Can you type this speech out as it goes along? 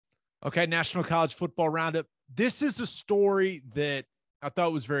Okay, National College Football Roundup. This is a story that I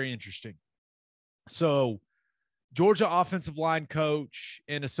thought was very interesting. So, Georgia offensive line coach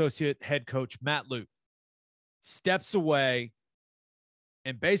and associate head coach Matt Luke steps away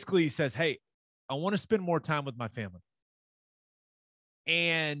and basically says, "Hey, I want to spend more time with my family."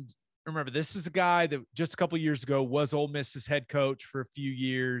 And remember, this is a guy that just a couple of years ago was Ole Miss's head coach for a few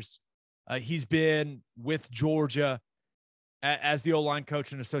years. He's been with Georgia as the O-line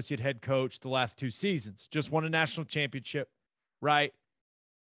coach and associate head coach the last 2 seasons. Just won a national championship, right?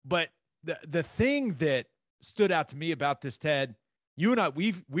 But the thing that stood out to me about this, Ted, you and I,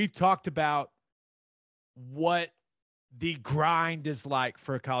 we've talked about what the grind is like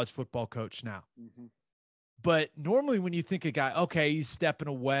for a college football coach now. Mm-hmm. But normally when you think a guy, okay, he's stepping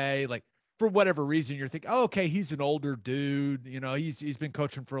away, like for whatever reason, you're thinking, oh, okay, he's an older dude. You know, he's been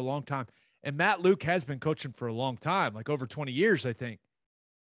coaching for a long time. And Matt Luke has been coaching for a long time, like over 20 years, I think.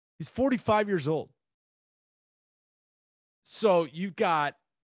 He's 45 years old. So you've got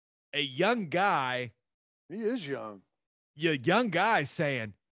a young guy. He is young. Yeah, young guy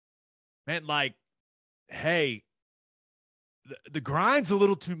saying, man, like, hey, the grind's a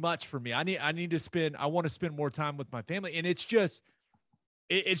little too much for me. I want to spend more time with my family. And it's just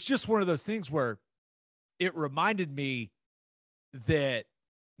one of those things where it reminded me that,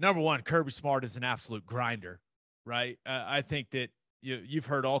 number one, Kirby Smart is an absolute grinder, right? I think that you've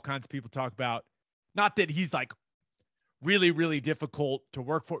heard all kinds of people talk about, not that he's like really, really difficult to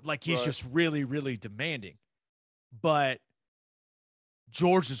work for, like he's just really, really demanding. But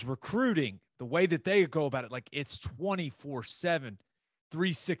Georgia's recruiting, the way that they go about it, like it's 24/7,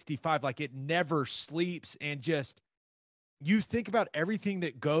 365, like it never sleeps. And just, you think about everything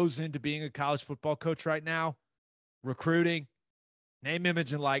that goes into being a college football coach right now: recruiting, name,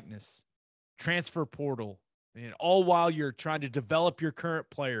 image, and likeness, transfer portal, and all while you're trying to develop your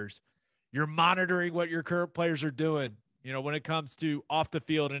current players. You're monitoring what your current players are doing, when it comes to off the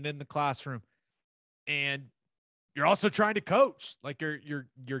field and in the classroom. And you're also trying to coach, like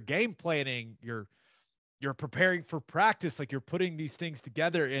you're game planning, you're preparing for practice, like you're putting these things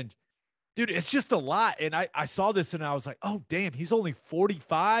together. And dude, it's just a lot. And I saw this and I was like, oh damn, he's only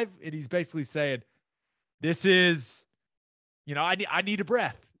 45. And he's basically saying, this is, I need a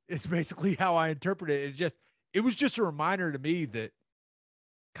breath. It's basically how I interpret it. It was just a reminder to me that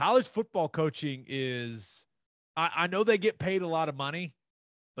college football coaching is, I know they get paid a lot of money,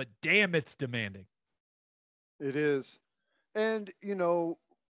 but damn, it's demanding. It is. And,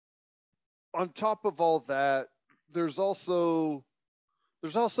 on top of all that, there's also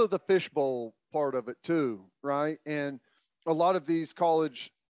the fishbowl part of it too, right? And a lot of these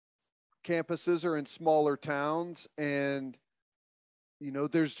college campuses are in smaller towns, and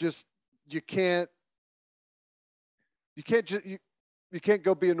there's just you can't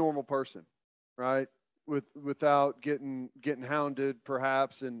go be a normal person, right? Without getting hounded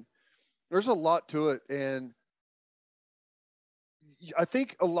perhaps. And there's a lot to it. And I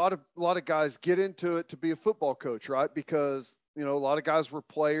think a lot of guys get into it to be a football coach, right? Because, a lot of guys were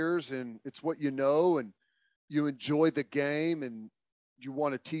players, and it's what and you enjoy the game, and you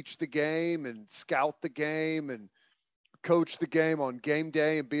want to teach the game and scout the game and coach the game on game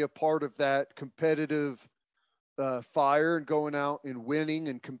day and be a part of that competitive fire and going out and winning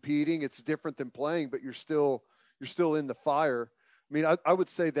and competing. It's different than playing, but you're still in the fire. I mean, I would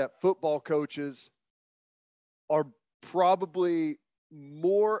say that football coaches are probably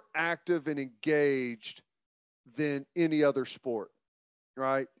more active and engaged than any other sport,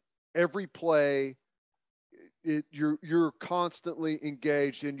 right? Every play, you're constantly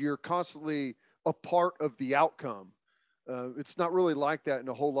engaged, and you're constantly a part of the outcome. It's not really like that in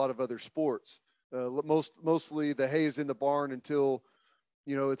a whole lot of other sports. Mostly the hay is in the barn until,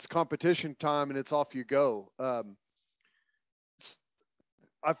 it's competition time and it's off you go.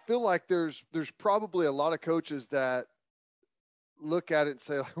 I feel like there's probably a lot of coaches that look at it and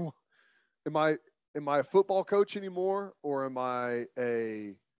say, am I a football coach anymore? Or am I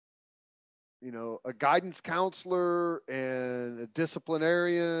a guidance counselor and a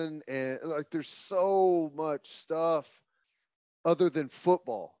disciplinarian? And like, there's so much stuff other than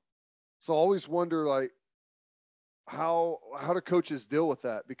football. So I always wonder, like, how do coaches deal with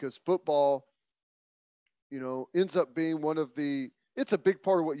that? Because football, ends up being it's a big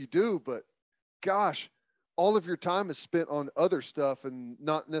part of what you do, but gosh, all of your time is spent on other stuff and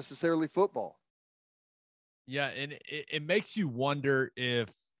not necessarily football. Yeah. And it makes you wonder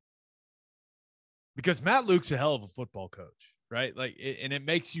because Matt Luke's a hell of a football coach, right? Like, and it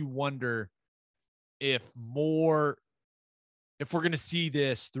makes you wonder if we're going to see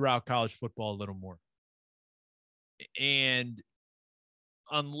this throughout college football a little more. And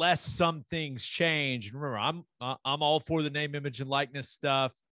unless some things change. Remember, I'm all for the name, image, and likeness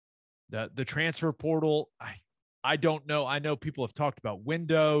stuff. The transfer portal, I don't know. I know people have talked about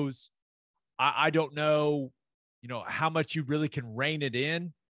windows. I don't know, how much you really can rein it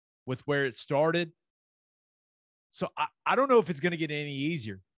in with where it started. So I don't know if it's going to get any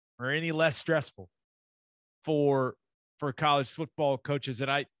easier or any less stressful for college football coaches. And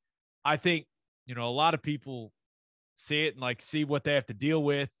I think, a lot of people see it and like see what they have to deal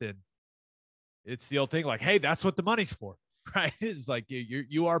with. And it's the old thing like, hey, that's what the money's for, right? It's like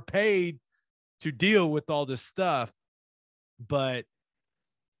you are paid to deal with all this stuff. But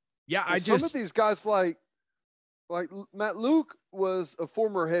yeah, well, some of these guys like Matt Luke was a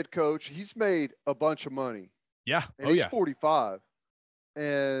former head coach. He's made a bunch of money. Yeah. And he's 45.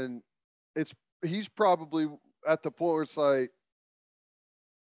 And he's probably at the point where it's like,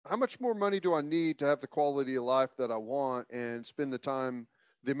 how much more money do I need to have the quality of life that I want and spend the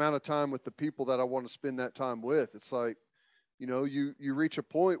amount of time with the people that I want to spend that time with? It's like, you reach a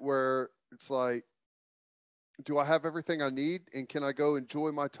point where it's like, do I have everything I need? And can I go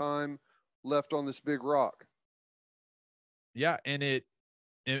enjoy my time left on this big rock? Yeah. And it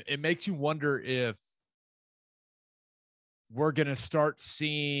makes you wonder if we're going to start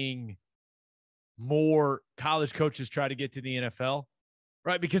seeing more college coaches try to get to the NFL,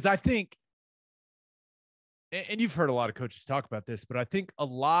 right? Because I think, and you've heard a lot of coaches talk about this, but I think a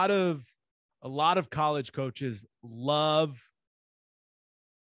lot of college coaches love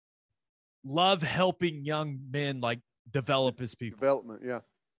helping young men like develop as people. Development, yeah.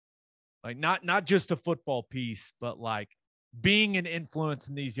 Like not just a football piece, but like being an influence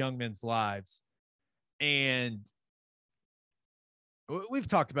in these young men's lives. And we've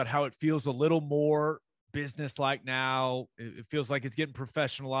talked about how it feels a little more business-like now. It feels like it's getting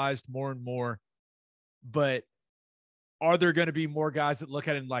professionalized more and more. But are there going to be more guys that look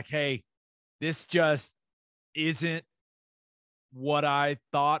at it and like, hey, this just isn't what I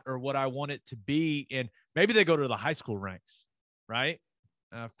thought or what I want it to be? And maybe they go to the high school ranks, right?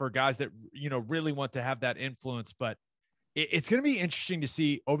 For guys that, really want to have that influence. But it's going to be interesting to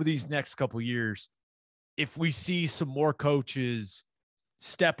see over these next couple of years if we see some more coaches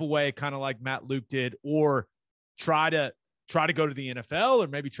step away, kind of like Matt Luke did, or try to go to the NFL or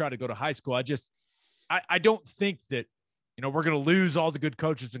maybe try to go to high school. I don't think that, we're going to lose all the good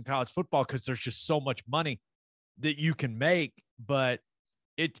coaches in college football because there's just so much money that you can make. But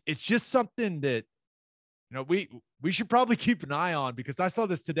it's just something that, we should probably keep an eye on, because I saw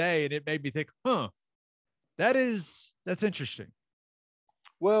this today and it made me think, that's interesting.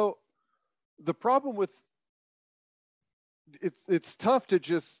 Well, the problem with it's tough to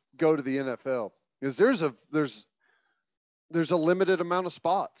just go to the NFL because there's a limited amount of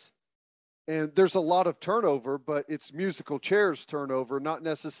spots and there's a lot of turnover, but it's musical chairs turnover, not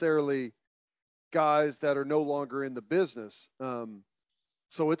necessarily guys that are no longer in the business.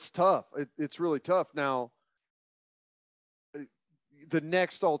 So it's tough. It's really tough. Now, the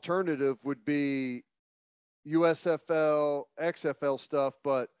next alternative would be USFL, XFL stuff,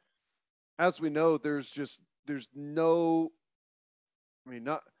 but as we know, there's no,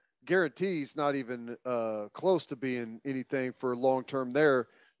 not guarantees, not even close to being anything for long term there.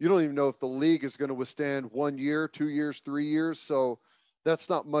 You don't even know if the league is going to withstand 1 year, 2 years, 3 years. So that's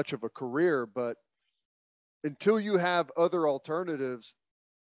not much of a career. But until you have other alternatives,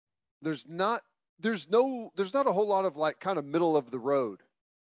 there's not a whole lot of like kind of middle of the road.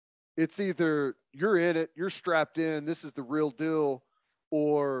 It's either you're in it, you're strapped in, this is the real deal,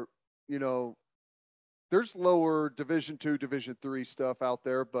 or, there's lower Division II, Division III stuff out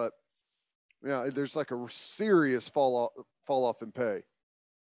there, but there's like a serious fall off in pay.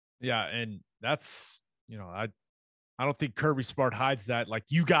 Yeah, and that's, I don't think Kirby Smart hides that. Like,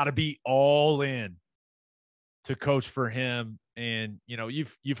 you got to be all in to coach for him. And,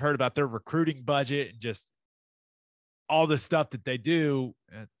 you've heard about their recruiting budget and just all the stuff that they do.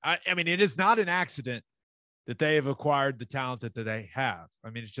 And I mean, it is not an accident that they have acquired the talent that they have. I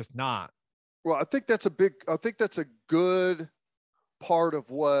mean, it's just not. Well, I think that's a good part of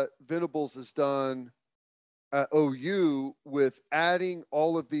what Venables has done at OU with adding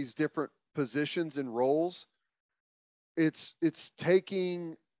all of these different positions and roles. It's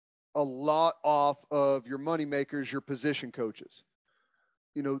taking a lot off of your money makers, your position coaches.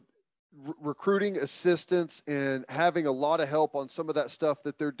 Recruiting assistants and having a lot of help on some of that stuff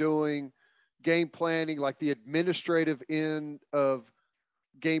that they're doing, game planning, like the administrative end of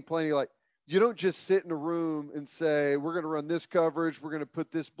game planning. Like, you don't just sit in a room and say, we're going to run this coverage, we're going to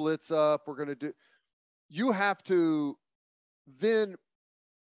put this blitz up, we're going to do. You have to then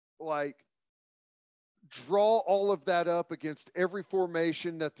like draw all of that up against every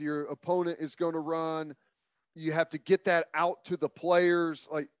formation that your opponent is going to run. You have to get that out to the players,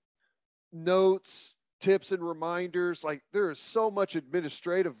 like notes, tips, and reminders. Like there is so much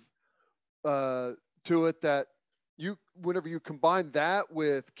administrative to it that whenever you combine that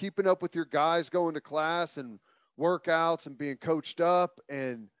with keeping up with your guys going to class and workouts and being coached up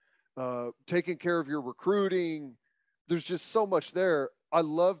and taking care of your recruiting, there's just so much there. I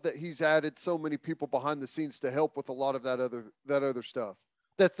love that he's added so many people behind the scenes to help with a lot of that other stuff.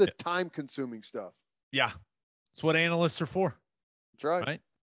 That's the time consuming stuff. Yeah. That's what analysts are for. That's right. Right.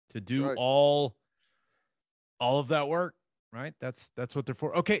 To do all of that work. Right. That's what they're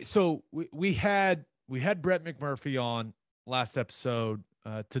for. Okay. So we had Brett McMurphy on last episode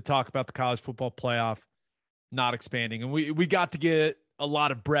to talk about the college football playoff not expanding. And we got to get a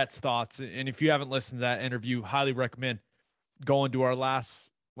lot of Brett's thoughts. And if you haven't listened to that interview, highly recommend going to our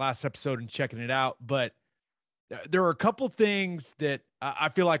last episode and checking it out. But there are a couple things that I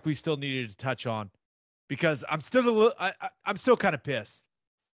feel like we still needed to touch on, because I'm still I'm still kind of pissed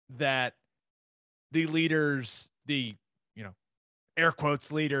that the leaders, the air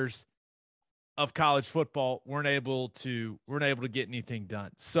quotes leaders of college football weren't able to get anything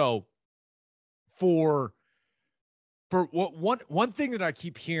done. So for what one thing that I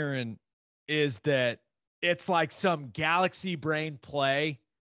keep hearing is that it's like some galaxy brain play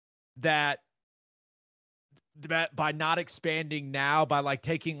that by not expanding now, by like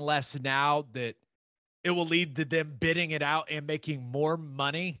taking less now, that it will lead to them bidding it out and making more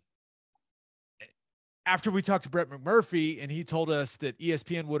money. After we talked to Brett McMurphy and he told us that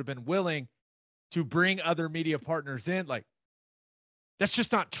ESPN would have been willing to bring other media partners in, like that's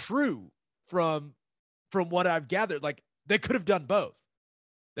just not true from what I've gathered. Like they could have done both.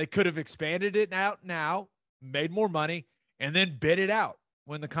 They could have expanded it out now, made more money, and then bid it out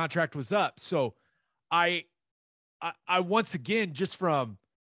when the contract was up. So I once again, just from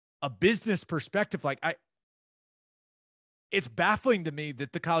a business perspective, like it's baffling to me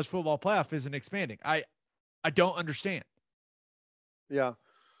that the college football playoff isn't expanding. I don't understand. Yeah.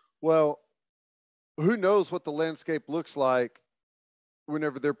 Well, who knows what the landscape looks like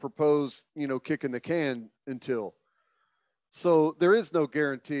whenever they're proposed, kicking the can until. So there is no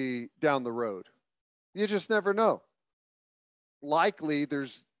guarantee down the road. You just never know. Likely the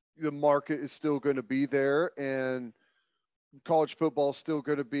market is still going to be there, and college football is still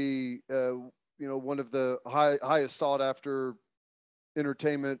going to be, one of the highest sought after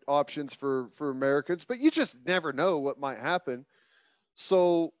entertainment options for Americans, but you just never know what might happen.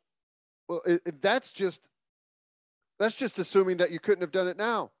 So that's just assuming that you couldn't have done it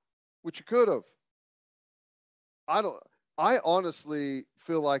now, which you could have. I honestly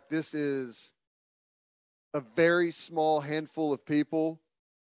feel like this is a very small handful of people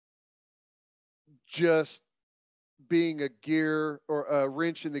just being a gear or a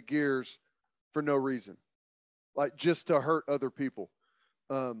wrench in the gears for no reason, like just to hurt other people.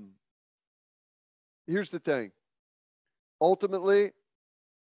 Here's the thing. Ultimately,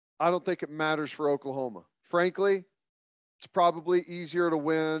 I don't think it matters for Oklahoma. Frankly, it's probably easier to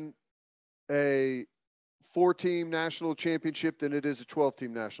win a 4-team national championship than it is a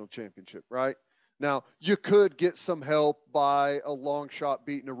 12-team national championship, right? Now, you could get some help by a long shot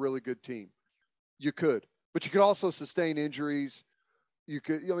beating a really good team. You could. But you could also sustain injuries. You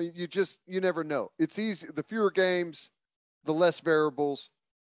could, you never know. It's easy. The fewer games, the less variables.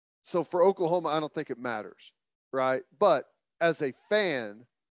 So for Oklahoma, I don't think it matters, right? But as a fan,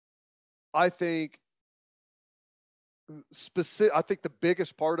 I think the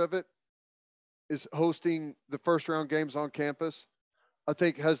biggest part of it is hosting the first round games on campus. I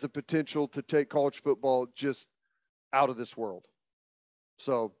think has the potential to take college football just out of this world.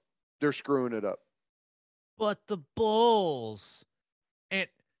 So they're screwing it up. But the Bulls, and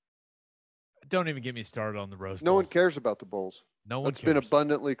don't even get me started on the Rose Bowl. No one cares about the Bulls. No one cares. It's been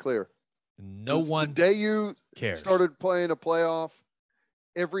abundantly clear. No one the day you cares. Started playing a playoff,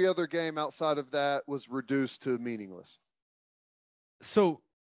 every other game outside of that was reduced to meaningless. So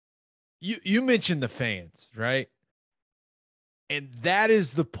you mentioned the fans, right? And that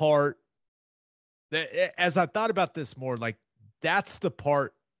is the part that, as I thought about this more, like that's the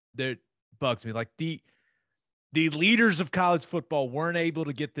part that bugs me. Like the leaders of college football weren't able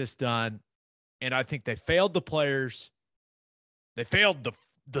to get this done. And I think they failed the players. They failed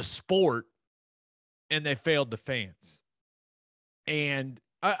the sport, and they failed the fans. And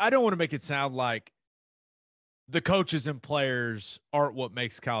I don't want to make it sound like the coaches and players aren't what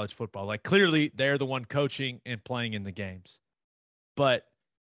makes college football. Like clearly they're the one coaching and playing in the games. But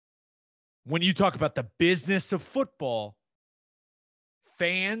when you talk about the business of football,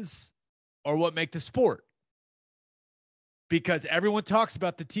 fans are what make the sport. Because everyone talks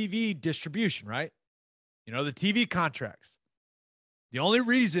about the TV distribution, right? You know, the TV contracts. The only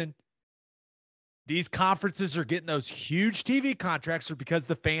reason these conferences are getting those huge TV contracts are because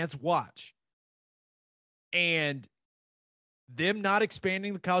the fans watch. And them not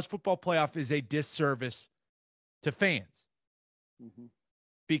expanding the college football playoff is a disservice to fans. Mm-hmm.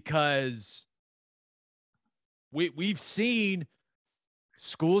 Because we've seen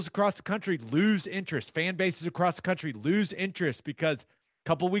schools across the country lose interest, fan bases across the country lose interest because a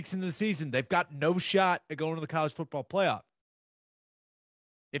couple weeks into the season, they've got no shot at going to the college football playoff.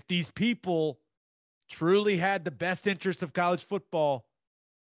 If these people truly had the best interest of college football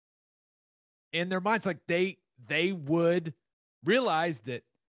in their minds, like they would realize that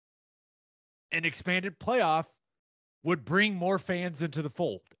an expanded playoff would bring more fans into the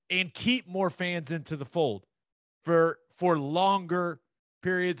fold and keep more fans into the fold for longer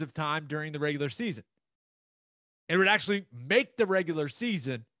periods of time during the regular season. It would actually make the regular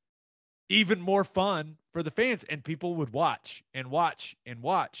season even more fun for the fans, and people would watch and watch and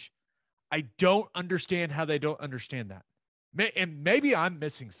watch. I don't understand how they don't understand that. And maybe I'm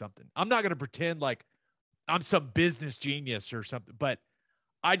missing something. I'm not going to pretend like I'm some business genius or something, but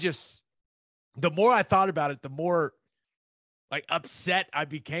the more I thought about it, the more like upset I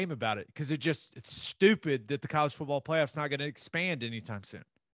became about it, because it's stupid that the college football playoff's not going to expand anytime soon.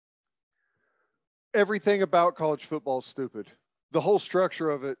 Everything about college football is stupid. The whole structure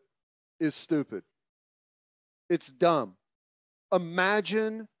of it is stupid. It's dumb.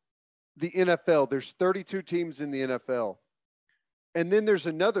 Imagine the NFL. There's 32 teams in the NFL. And then there's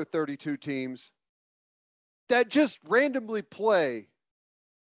another 32 teams that just randomly play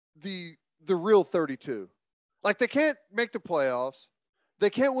the real 32. Like, they can't make the playoffs.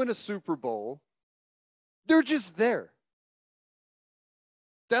 They can't win a Super Bowl. They're just there.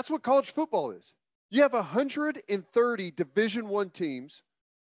 That's what college football is. You have 130 Division I teams,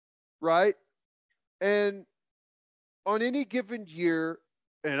 right? And on any given year,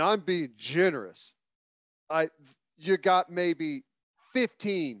 and I'm being generous, you got maybe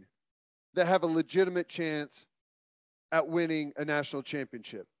 15 that have a legitimate chance at winning a national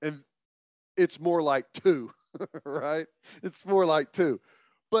championship. And it's more like 2, right? It's more like 2.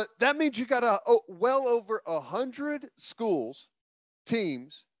 But that means you got well over 100 schools,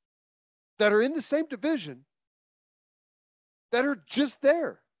 teams, that are in the same division that are just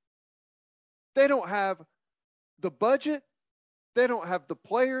there. They don't have the budget. They don't have the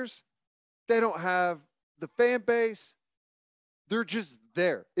players. They don't have the fan base. They're just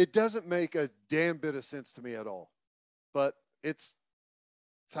there. It doesn't make a damn bit of sense to me at all. But it's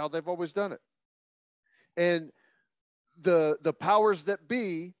how they've always done it. And the powers that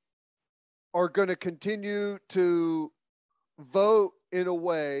be are going to continue to vote in a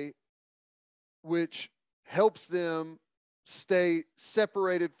way which helps them stay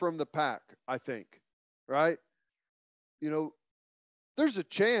separated from the pack, I think, right? You know, there's a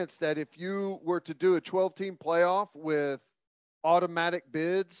chance that if you were to do a 12-team playoff with automatic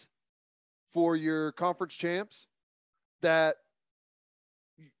bids for your conference champs, that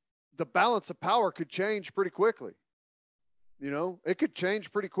the balance of power could change pretty quickly. You know, it could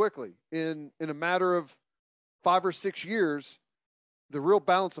change pretty quickly. In a matter of 5 or 6 years, the real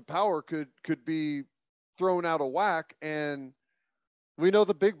balance of power could be thrown out of whack. And we know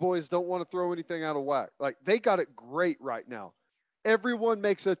the big boys don't want to throw anything out of whack. Like, they got it great right now. Everyone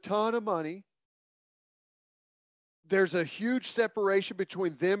makes a ton of money. There's a huge separation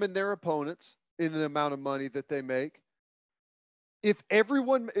between them and their opponents in the amount of money that they make. If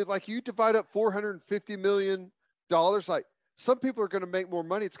everyone, like, you divide up $450 million, like, some people are going to make more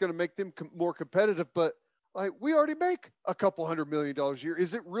money. It's going to make them more competitive, but like, we already make a couple $100 million a year.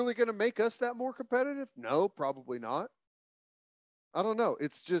 Is it really going to make us that more competitive? No, probably not. I don't know.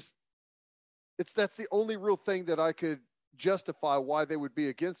 That's the only real thing that I could justify why they would be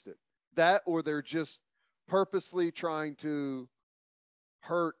against it. That, or they're just purposely trying to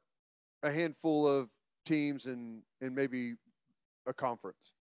hurt a handful of teams and maybe a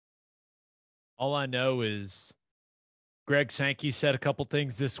conference. All I know is Greg Sankey said a couple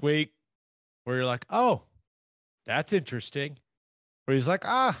things this week where you're like, oh, that's interesting. Where he's like,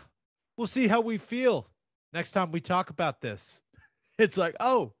 we'll see how we feel next time we talk about this. It's like,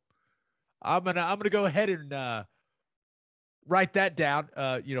 oh, I'm gonna go ahead and write that down.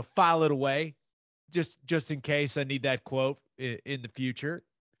 File it away, just in case I need that quote in the future.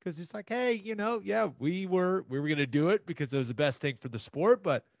 Because it's like, hey, we were gonna do it because it was the best thing for the sport,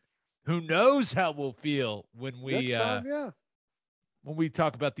 but who knows how we'll feel when we next time, yeah. When we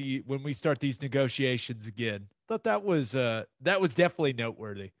talk about when we start these negotiations again. Thought that was definitely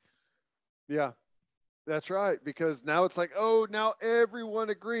noteworthy. Yeah, that's right. Because now it's like, oh, now everyone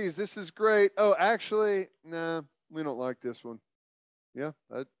agrees. This is great. Oh, actually, nah, we don't like this one. Yeah,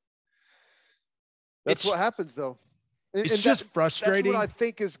 that's It's what happens though. it's And just that's what I frustrating.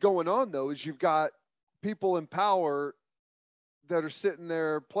 think is going on though, is you've got people in power that are sitting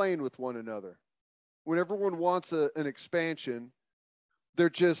there playing with one another. When everyone wants an expansion, they're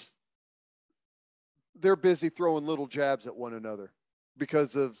just they're busy throwing little jabs at one another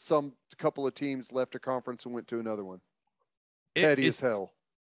because of some couple of teams left a conference and went to another one. Petty It as hell.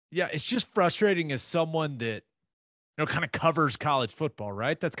 yeah, it's just frustrating as someone that kind of covers college football,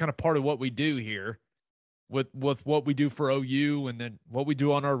 right? That's kind of part of what we do here with what we do for OU and then what we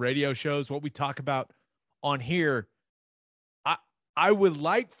do on our radio shows, what we talk about on here. I I would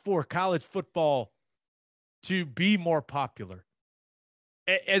like for college football to be more popular.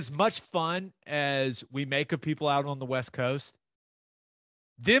 As much fun as we make of people out on the West Coast,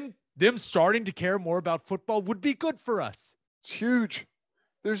 them starting to care more about football would be good for us. It's huge.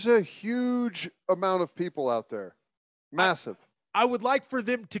 There's a huge amount of people out there. Massive. I would like for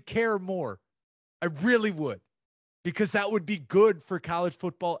them to care more. I really would, because that would be good for college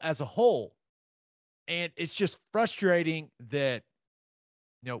football as a whole. And it's just frustrating that,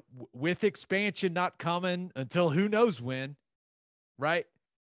 with expansion not coming until who knows when, right?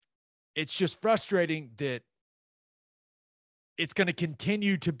 It's just frustrating that it's going to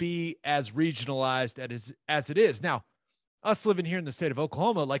continue to be as regionalized as it is. Now, us living here in the state of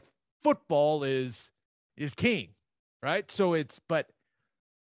Oklahoma, like football is king, right? But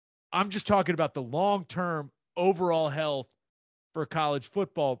I'm just talking about the long-term overall health for college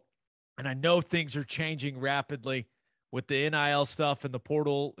football. And I know things are changing rapidly with the NIL stuff and the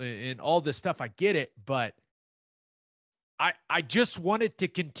portal and all this stuff. I get it, but I just want it to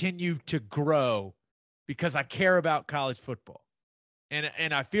continue to grow because I care about college football.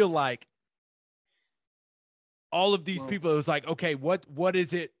 And I feel like all of these people, it was like, okay, what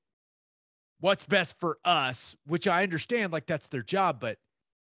is it? What's best for us? Which I understand, like that's their job, but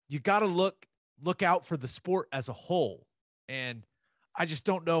you got to look out for the sport as a whole. And I just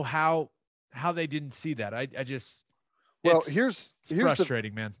don't know how they didn't see that. I just, well, it's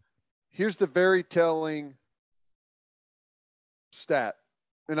frustrating, man. Here's the very telling stat,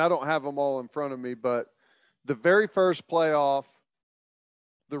 and I don't have them all in front of me, but the very first playoff,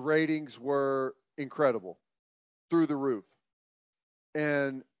 the ratings were incredible, through the roof.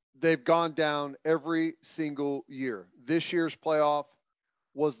 And they've gone down every single year. This year's playoff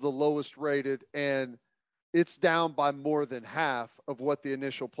was the lowest rated, and it's down by more than half of what the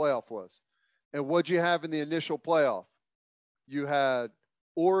initial playoff was. And what'd you have in the initial playoff? You had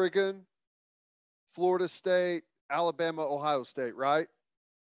Oregon, Florida State, Alabama, Ohio State, right?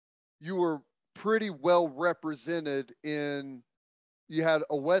 You were pretty well represented in, you had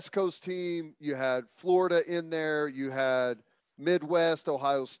a West Coast team, you had Florida in there, you had Midwest,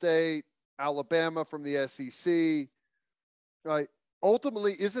 Ohio State, Alabama from the SEC, right?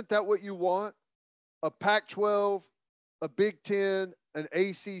 Ultimately, isn't that what you want? A Pac-12, a Big Ten, an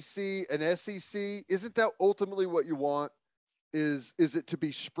ACC, an SEC? Isn't that ultimately what you want? Is it to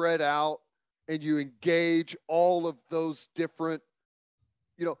be spread out and you engage all of those different,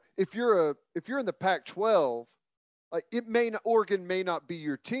 if you're in the Pac-12, like Oregon may not be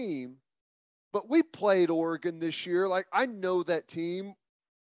your team, but we played Oregon this year. Like I know that team,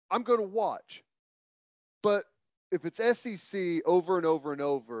 I'm going to watch. But if it's SEC over and over and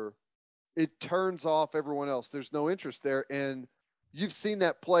over, it turns off everyone else. There's no interest there. And you've seen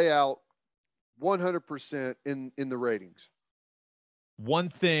that play out 100% in the ratings. One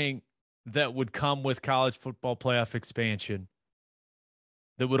thing that would come with college football playoff expansion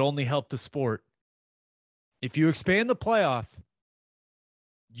that would only help the sport, if you expand the playoff,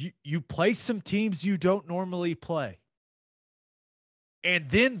 you play some teams you don't normally play. And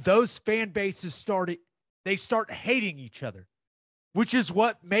then those fan bases start hating each other, which is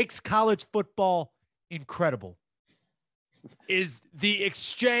what makes college football incredible, is the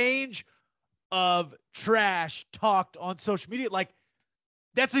exchange of trash talked on social media. Like,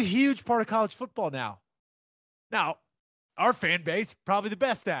 that's a huge part of college football now. Now, our fan base, probably the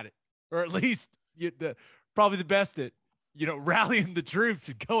best at it, or at least probably the best at, rallying the troops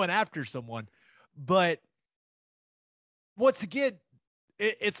and going after someone. But once again,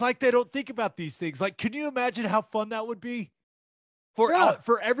 it's like they don't think about these things. Like, can you imagine how fun that would be for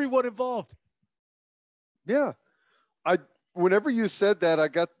everyone involved? Yeah. Whenever you said that, I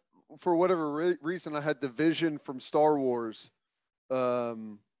got, for whatever reason, I had the vision from Star Wars.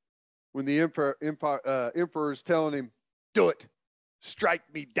 When the emperor's telling him, do it, strike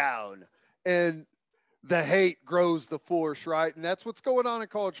me down. And the hate grows the force, right? And that's what's going on in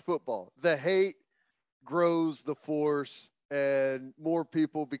college football. The hate grows the force, and more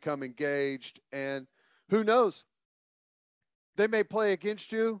people become engaged. And who knows? They may play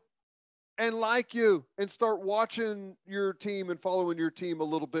against you and like you and start watching your team and following your team a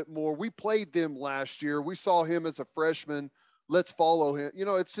little bit more. We played them last year. We saw him as a freshman. Let's follow him.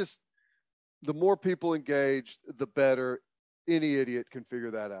 It's just the more people engaged, the better. Any idiot can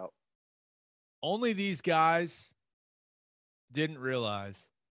figure that out. Only these guys didn't realize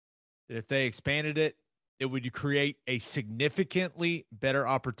that if they expanded it, it would create a significantly better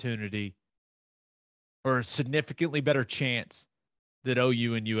opportunity or a significantly better chance that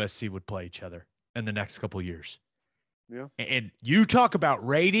OU and USC would play each other in the next couple of years. Yeah. And you talk about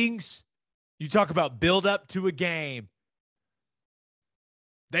ratings, you talk about build up to a game.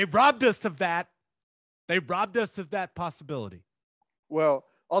 They robbed us of that. They robbed us of that possibility. Well,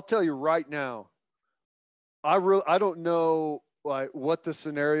 I'll tell you right now, I don't know what the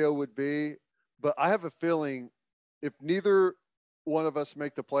scenario would be, but I have a feeling if neither one of us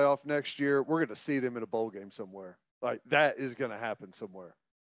make the playoff next year, we're going to see them in a bowl game somewhere. That is going to happen somewhere.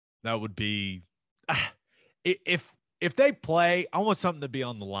 That would be if they play, I want something to be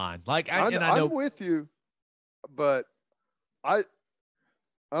on the line. I'm with you, but I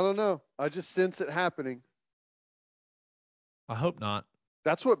don't know. I just sense it happening. I hope not.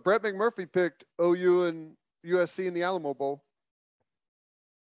 That's what Brett McMurphy picked OU and USC in the Alamo Bowl.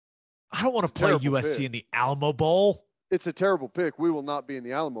 I don't want to play USC in the Alamo Bowl. It's a terrible pick. We will not be in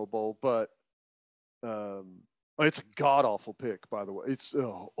the Alamo Bowl, but it's a god-awful pick, by the way. It's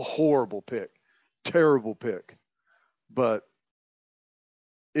a horrible pick. Terrible pick. But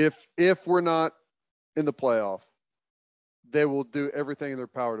if we're not in the playoff, they will do everything in their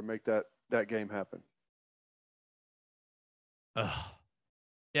power to make that game happen.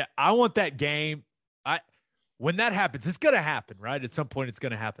 Yeah, I want that game. When that happens, it's going to happen, right? At some point, it's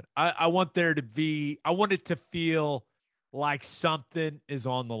going to happen. I want it to feel like something is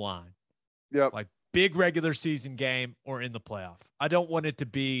on the line. Yep. Like big regular season game or in the playoff. I don't want it to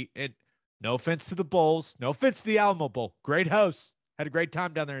be no offense to the Bulls, no offense to the Alamo Bowl. Great hosts. Had a great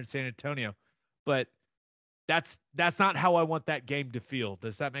time down there in San Antonio. But that's not how I want that game to feel.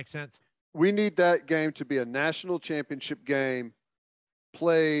 Does that make sense? We need that game to be a national championship game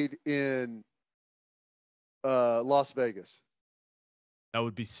played in Las Vegas. That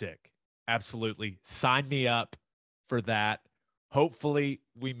would be sick. Absolutely. Sign me up for that. Hopefully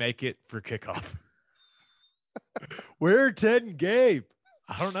we make it for kickoff. Where are Ted and Gabe?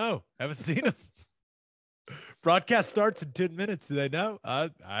 I don't know. Haven't seen them. Broadcast starts in 10 minutes. Do they know? I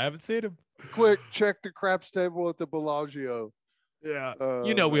haven't seen them. Quick, check the craps table at the Bellagio. Yeah.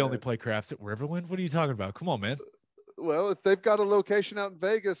 We only play craps at Riverwind. What are you talking about? Come on, man. Well, if they've got a location out in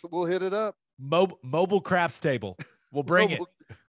Vegas, we'll hit it up. Mobile craps table. We'll bring it.